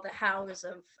conquer all the hows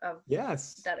of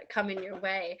Yes, that come in your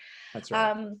way. that's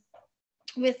right.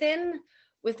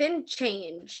 Within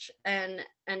change and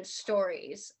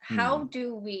stories, how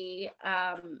do we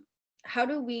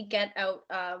get out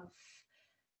of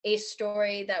a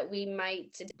story that we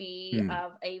might be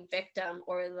of a victim,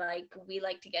 or like we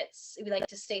like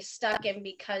to stay stuck in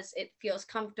because it feels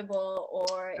comfortable,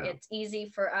 or it's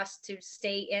easy for us to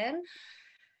stay in,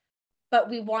 but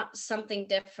we want something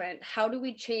different? How do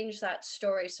we change that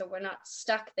story so we're not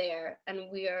stuck there,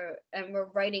 and we're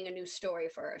writing a new story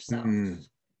for ourselves?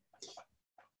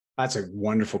 That's a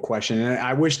wonderful question. And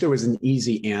I wish there was an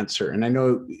easy answer. And I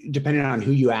know depending on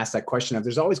who you ask that question of,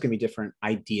 there's always going to be different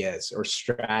ideas or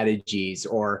strategies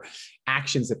or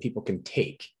actions that people can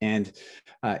take. And,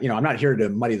 I'm not here to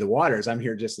muddy the waters. I'm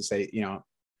here just to say,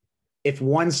 if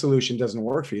one solution doesn't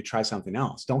work for you, try something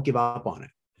else. Don't give up on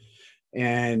it.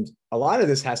 And a lot of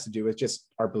this has to do with just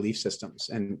our belief systems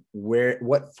and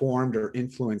what formed or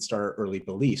influenced our early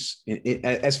beliefs.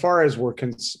 As far as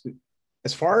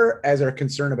our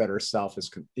concern about ourselves is,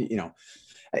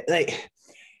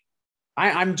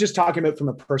 I'm just talking about from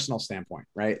a personal standpoint,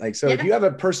 right? Like, so if you have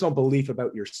a personal belief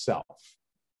about yourself,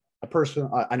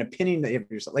 an opinion that you have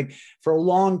of yourself, like for a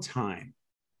long time,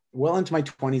 well into my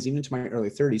 20s, even into my early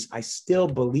 30s, I still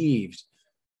believed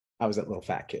I was that little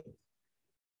fat kid.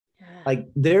 Like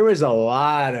there was a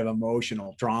lot of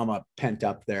emotional drama pent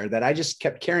up there that I just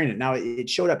kept carrying it. Now it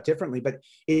showed up differently, but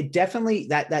it definitely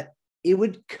that it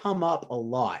would come up a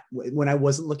lot when I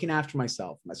wasn't looking after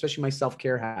myself, especially my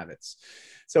self-care habits.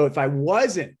 So if I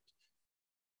wasn't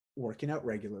working out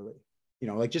regularly,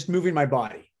 like just moving my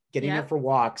body, getting out for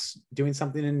walks, doing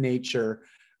something in nature,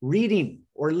 reading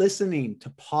or listening to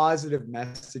positive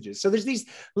messages. So there's these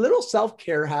little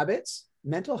self-care habits,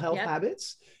 mental health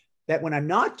habits, that when I'm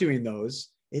not doing those,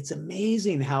 it's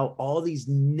amazing how all these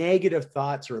negative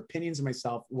thoughts or opinions of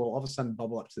myself will all of a sudden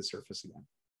bubble up to the surface again.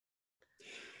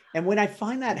 And when I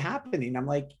find that happening, I'm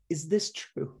like, is this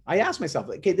true? I ask myself,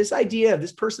 okay, this idea of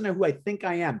this person who I think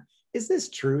I am, is this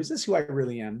true? Is this who I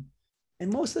really am?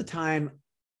 And most of the time,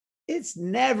 it's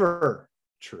never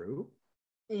true.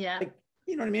 Yeah. Like,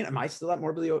 you know what I mean? Am I still that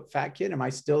morbidly fat kid? Am I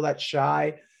still that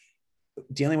shy,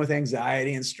 dealing with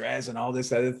anxiety and stress and all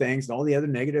this other things and all the other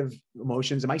negative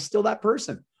emotions? Am I still that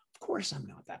person? Of course, I'm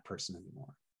not that person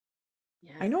anymore.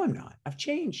 Yeah. I know I'm not. I've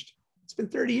changed. It's been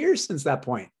 30 years since that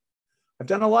point. I've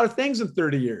done a lot of things in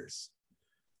 30 years.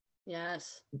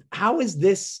 Yes. How is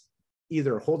this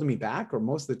either holding me back, or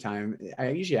most of the time, I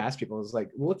usually ask people, it's like,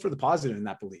 we'll look for the positive in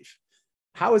that belief.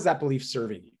 How is that belief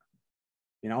serving you?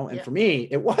 And for me,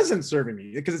 it wasn't serving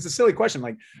me, because it's a silly question.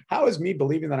 Like, how is me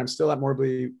believing that I'm still that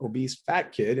morbidly obese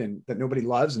fat kid and that nobody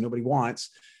loves and nobody wants?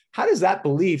 How does that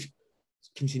belief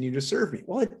continue to serve me?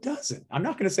 Well, it doesn't. I'm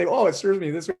not going to say, oh, it serves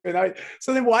me this way.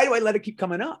 So then why do I let it keep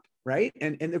coming up? Right.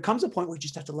 And there comes a point where you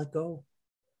just have to let go.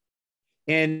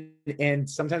 And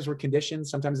sometimes we're conditioned.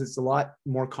 Sometimes it's a lot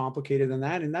more complicated than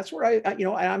that. And that's where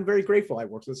I'm very grateful. I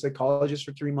worked with a psychologist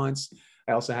for 3 months.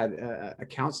 I also had a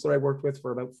counselor I worked with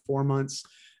for about 4 months.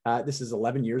 This is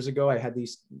 11 years ago. I had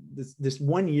this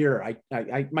 1 year.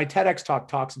 My TEDx talk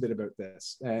talks a bit about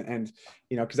this. And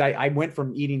because I went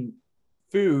from eating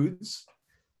foods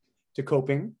to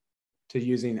coping to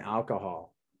using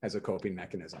alcohol as a coping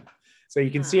mechanism. So you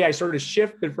can see I sort of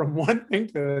shifted from one thing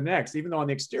to the next. Even though on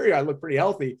the exterior I look pretty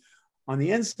healthy, on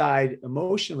the inside,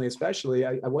 emotionally especially,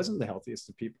 I wasn't the healthiest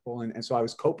of people. And so I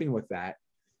was coping with that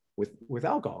with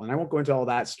alcohol. And I won't go into all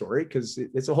that story because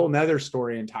it's a whole nother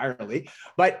story entirely.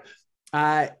 But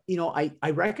I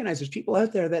recognize there's people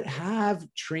out there that have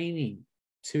training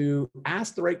to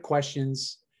ask the right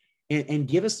questions and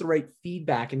give us the right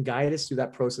feedback and guide us through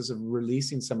that process of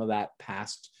releasing some of that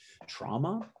past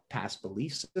trauma, past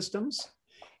belief systems.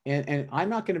 And I'm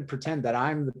not going to pretend that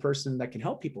I'm the person that can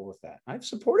help people with that. I've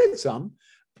supported some,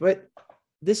 but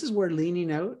this is where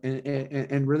leaning out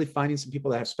and really finding some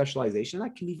people that have specialization,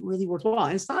 that can be really worthwhile.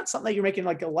 And it's not something that you're making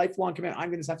like a lifelong commitment.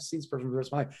 I'm going to have to see this person for the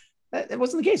rest of my life. That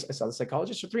wasn't the case. I saw the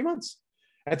psychologist for 3 months.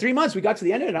 At 3 months, we got to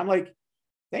the end of it. I'm like,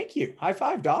 thank you. High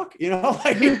five, doc.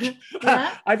 I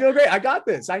feel great. I got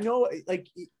this. I know,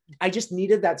 I just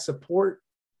needed that support.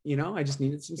 I just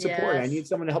needed some support. Yes. I need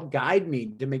someone to help guide me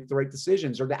to make the right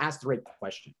decisions or to ask the right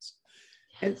questions.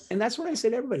 And that's what I say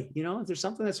to everybody. You know, if there's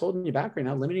something that's holding you back right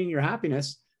now, limiting your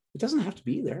happiness, it doesn't have to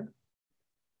be there.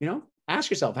 You know, ask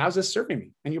yourself, how's this serving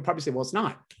me? And you'll probably say, well, it's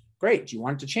not. Great. Do you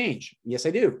want it to change? Yes,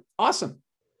 I do. Awesome.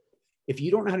 If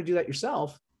you don't know how to do that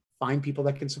yourself, find people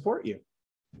that can support you.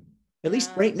 At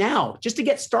least right now, just to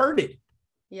get started.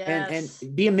 And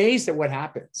be amazed at what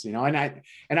happens, you know. And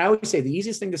I always say the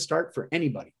easiest thing to start for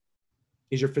anybody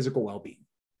is your physical well-being.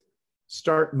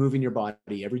 Start moving your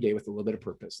body every day with a little bit of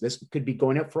purpose. This could be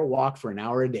going out for a walk for an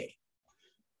hour a day,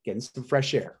 getting some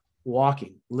fresh air,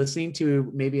 walking, listening to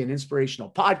maybe an inspirational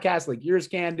podcast like yours,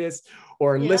 Candace,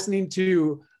 or listening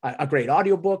to a great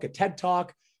audiobook, a TED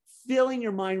Talk, filling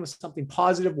your mind with something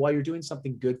positive while you're doing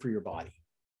something good for your body.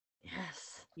 Yes.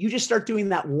 You just start doing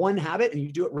that one habit and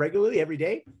you do it regularly every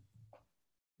day.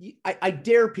 I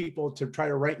dare people to try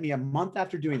to write me a month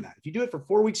after doing that. If you do it for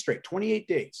 4 weeks straight, 28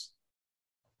 days,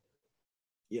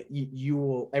 you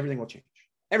will, everything will change.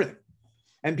 Everything.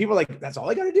 And people are like, that's all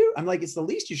I got to do. I'm like, it's the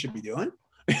least you should be doing.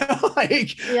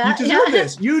 Like, you deserve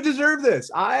this. You deserve this.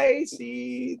 I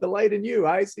see the light in you.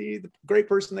 I see the great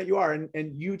person that you are,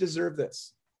 and you deserve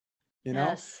this, you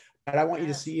know, and I want you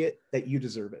to see it, that you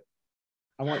deserve it.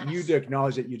 I want you to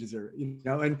acknowledge that you deserve it, you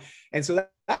know, and so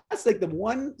that's like the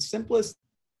one simplest,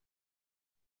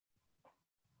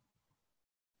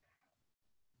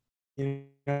 you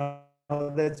know,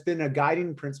 that's been a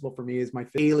guiding principle for me is my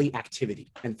daily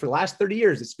activity. And for the last 30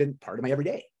 years, it's been part of my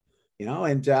everyday, you know,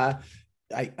 and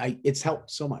it's helped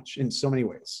so much in so many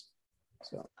ways.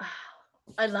 So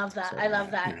I love that. I love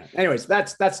that. Yeah. Anyways,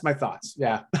 that's my thoughts.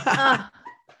 Yeah.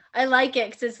 I like it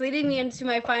because it's leading me into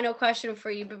my final question for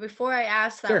you. But before I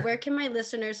ask that, where can my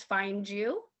listeners find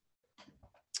you?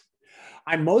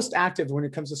 I'm most active when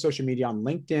it comes to social media on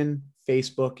LinkedIn,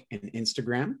 Facebook, and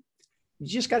Instagram. You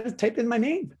just got to type in my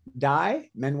name, Dai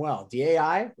Manuel,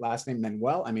 D-A-I, last name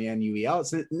Manuel, M-A-N-U-E-L.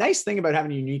 It's a nice thing about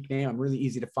having a unique name. I'm really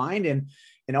easy to find.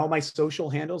 And all my social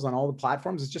handles on all the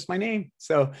platforms, it's just my name.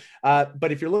 So,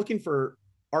 but if you're looking for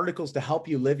articles to help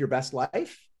you live your best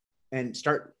life and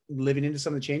start living into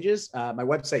some of the changes, my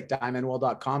website,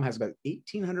 daimanuel.com, has about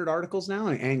 1,800 articles now.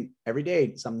 And every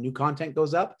day, some new content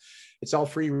goes up. It's all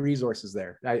free resources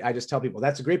there. I just tell people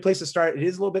that's a great place to start. It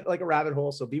is a little bit like a rabbit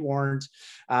hole, so be warned.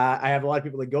 I have a lot of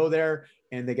people that go there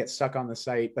and they get stuck on the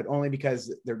site, but only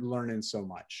because they're learning so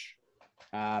much.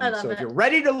 So if you're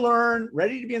ready to learn,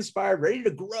 ready to be inspired, ready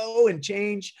to grow and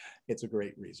change, it's a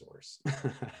great resource.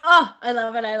 Oh, I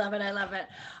love it. I love it. I love it.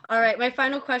 All right. My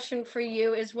final question for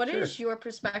you is, what is your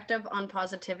perspective on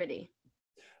positivity?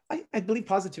 I believe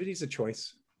positivity is a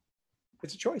choice.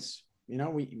 It's a choice. You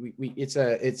know, it's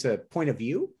a point of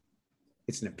view.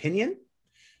 It's an opinion.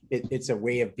 It's a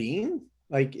way of being.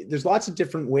 Like, there's lots of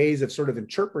different ways of sort of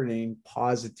interpreting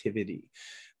positivity.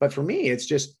 But for me, it's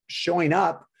just showing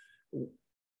up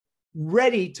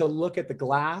ready to look at the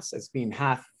glass as being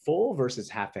half full versus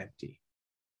half empty.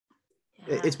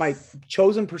 Yes. It's my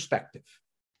chosen perspective,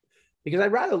 because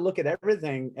I'd rather look at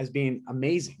everything as being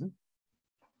amazing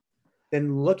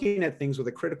than looking at things with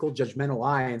a critical, judgmental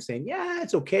eye and saying, yeah,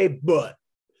 it's okay, but,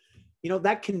 you know,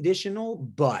 that conditional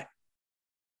but.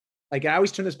 Like, I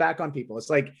always turn this back on people. It's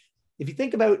like, if you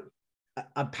think about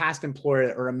a past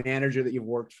employer or a manager that you've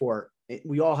worked for,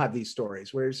 we all have these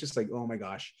stories where it's just like, oh my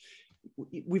gosh,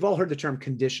 we've all heard the term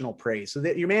conditional praise. So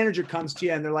that your manager comes to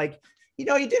you and they're like, you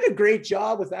know, you did a great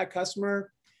job with that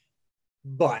customer,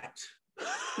 but,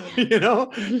 you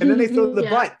know, and then they throw the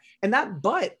but, and that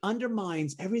but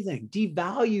undermines everything,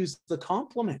 devalues the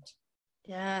compliment.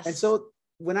 Yes. And so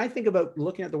when I think about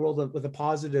looking at the world with a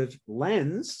positive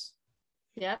lens,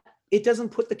 it doesn't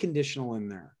put the conditional in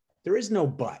there. There is no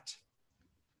but.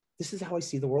 This is how I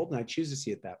see the world, and I choose to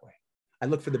see it that way. I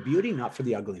look for the beauty, not for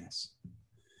the ugliness.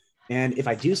 And if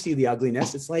I do see the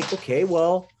ugliness, it's like, okay,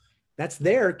 well, that's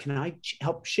there. Can I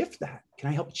help shift that? Can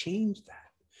I help change that?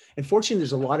 And fortunately,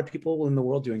 there's a lot of people in the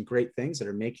world doing great things that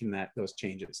are making those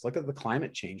changes. Look at the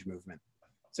climate change movement.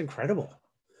 It's incredible.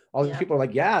 All these people are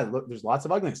like, yeah, look, there's lots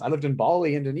of ugliness. I lived in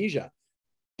Bali, Indonesia.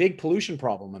 Big pollution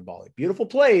problem in Bali. Beautiful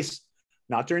place,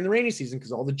 not during the rainy season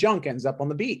because all the junk ends up on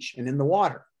the beach and in the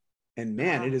water. And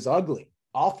man, it is ugly,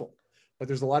 awful. But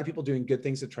there's a lot of people doing good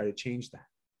things to try to change that.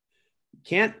 You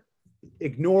can't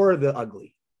ignore the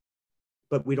ugly,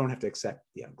 but we don't have to accept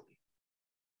the ugly.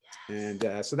 Yes.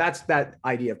 And so that's that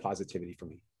idea of positivity for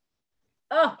me.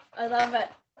 Oh, I love it.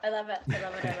 I love it. I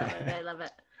love it. I love it. I love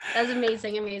it. That's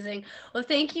amazing. Amazing. Well,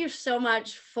 thank you so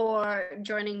much for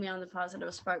joining me on the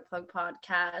Positive Spark Plug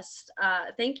podcast.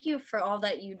 Thank you for all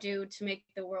that you do to make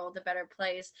the world a better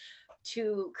place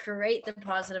to create the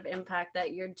positive impact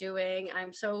that you're doing.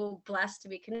 I'm so blessed to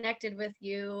be connected with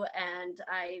you, and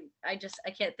I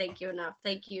can't thank you enough.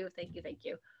 Thank you.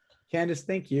 Candace,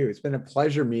 thank you. It's been a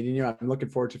pleasure meeting you. I'm looking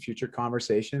forward to future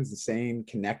conversations and staying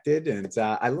connected. And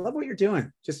I love what you're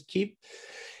doing. Just keep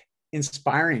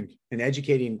inspiring and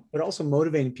educating, but also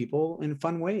motivating people in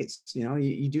fun ways.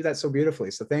 You do that so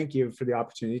beautifully. So thank you for the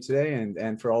opportunity today.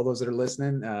 And for all those that are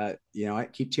listening, I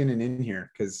keep tuning in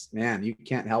here, because man, you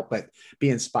can't help but be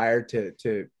inspired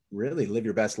to really live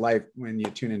your best life when you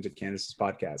tune into Candace's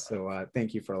podcast. So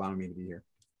thank you for allowing me to be here.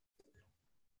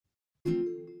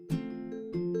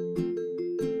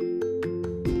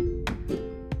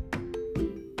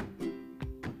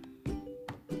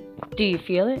 Do you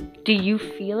feel it? Do you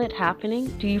feel it happening?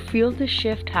 Do you feel the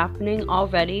shift happening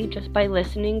already just by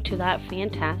listening to that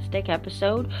fantastic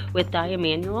episode with Di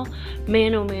Emanuel?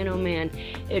 Man, oh man, oh man.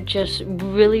 It just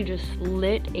really just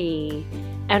lit a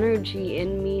energy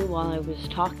in me while I was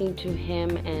talking to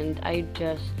him, and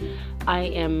I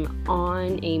am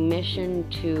on a mission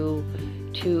to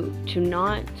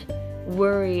not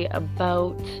worry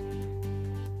about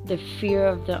the fear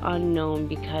of the unknown,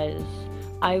 because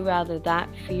I rather that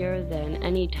fear than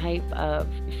any type of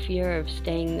fear of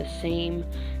staying the same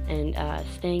and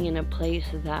staying in a place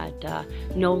that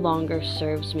no longer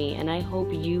serves me. And I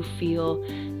hope you feel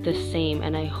the same,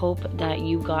 and I hope that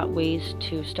you got ways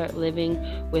to start living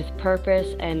with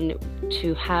purpose and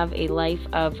to have a life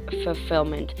of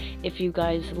fulfillment. If you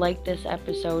guys like this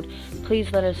episode,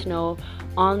 please let us know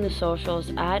on the socials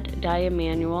at Di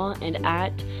Emanuel and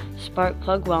at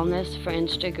Sparkplug Wellness for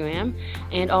Instagram.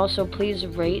 And also please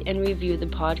rate and review the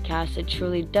podcast. It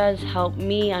truly does help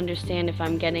me understand if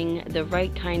I'm getting the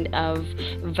right kind of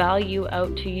value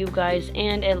out to you guys,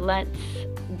 and it lets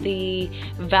the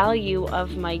value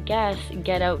of my guests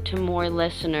get out to more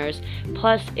listeners.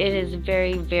 Plus, it is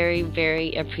very, very,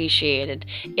 very appreciated.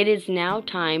 It is now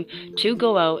time to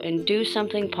go out and do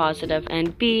something positive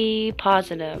and be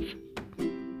positive.